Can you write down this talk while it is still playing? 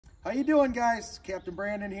How you doing, guys? Captain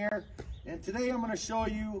Brandon here, and today I'm going to show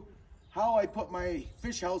you how I put my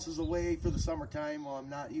fish houses away for the summertime while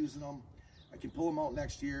I'm not using them. I can pull them out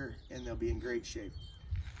next year and they'll be in great shape.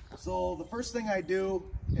 So the first thing I do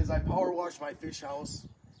is I power wash my fish house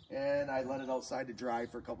and I let it outside to dry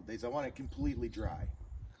for a couple days. I want it completely dry.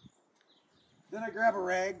 Then I grab a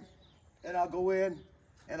rag and I'll go in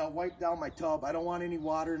and I'll wipe down my tub. I don't want any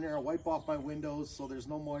water in there. I'll wipe off my windows so there's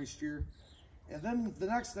no moisture. And then the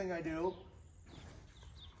next thing I do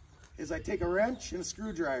is I take a wrench and a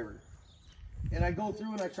screwdriver and I go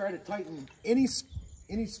through and I try to tighten any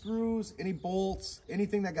screws, any bolts,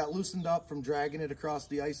 anything that got loosened up from dragging it across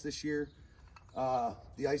the ice this year.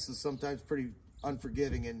 The ice is sometimes pretty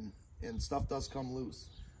unforgiving and stuff does come loose.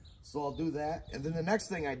 So I'll do that. And then the next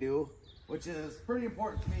thing I do, which is pretty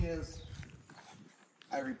important to me, is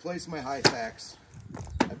I replace my high facts.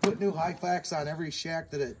 I put new high facts on every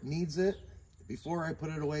shack that it needs it before I put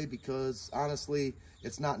it away, because honestly,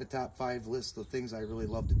 it's not in the top 5 list of things I really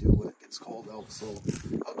love to do when it gets cold out. So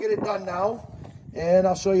I'll get it done now, and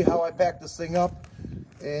I'll show you how I pack this thing up,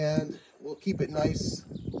 and we'll keep it nice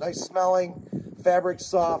smelling, fabric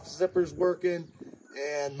soft, zippers working,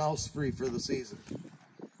 and mouse free for the season.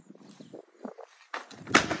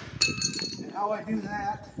 And how I do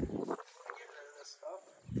that, get rid of this stuff,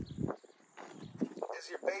 is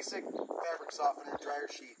your basic fabric softener dryer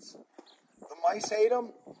sheets. The mice hate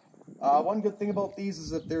them. One good thing about these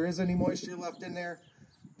is if there is any moisture left in there,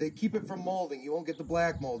 they keep it from molding. You won't get the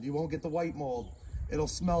black mold. You won't get the white mold. It'll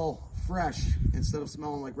smell fresh instead of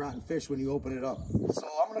smelling like rotten fish when you open it up. So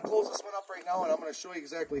I'm going to close this one up right now and I'm going to show you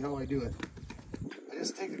exactly how I do it. I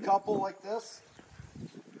just take a couple like this,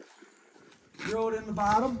 throw it in the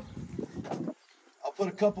bottom. I'll put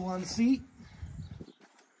a couple on the seat.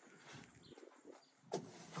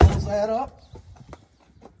 Close that up.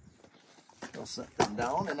 I'll set them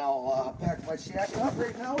down and I'll pack my shack up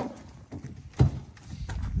right now.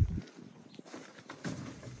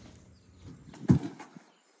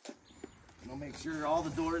 I'll make sure all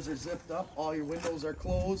the doors are zipped up, all your windows are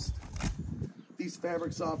closed. These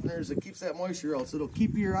fabric softeners, it keeps that moisture out, so it'll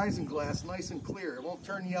keep your isinglass nice and clear. It won't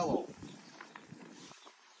turn yellow.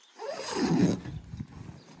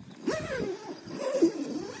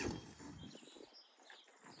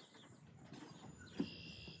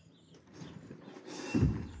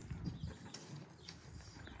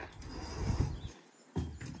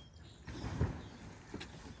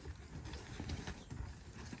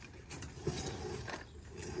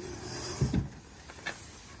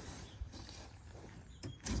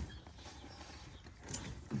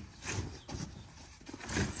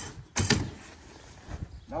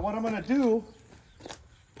 Now what I'm going to do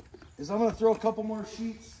is I'm going to throw a couple more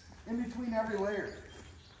sheets in between every layer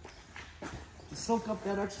to soak up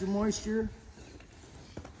that extra moisture,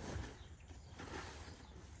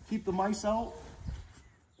 keep the mice out,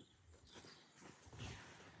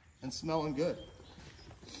 and smelling good.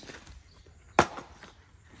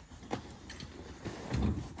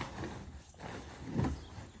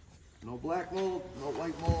 No black mold, no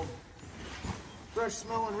white mold. Fresh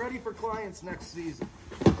smelling, ready for clients next season.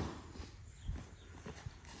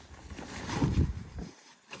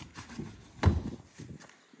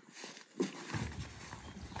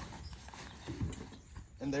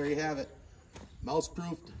 And there you have it, mouse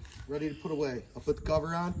proofed, ready to put away. I'll put the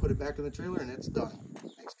cover on, put it back in the trailer, and it's done.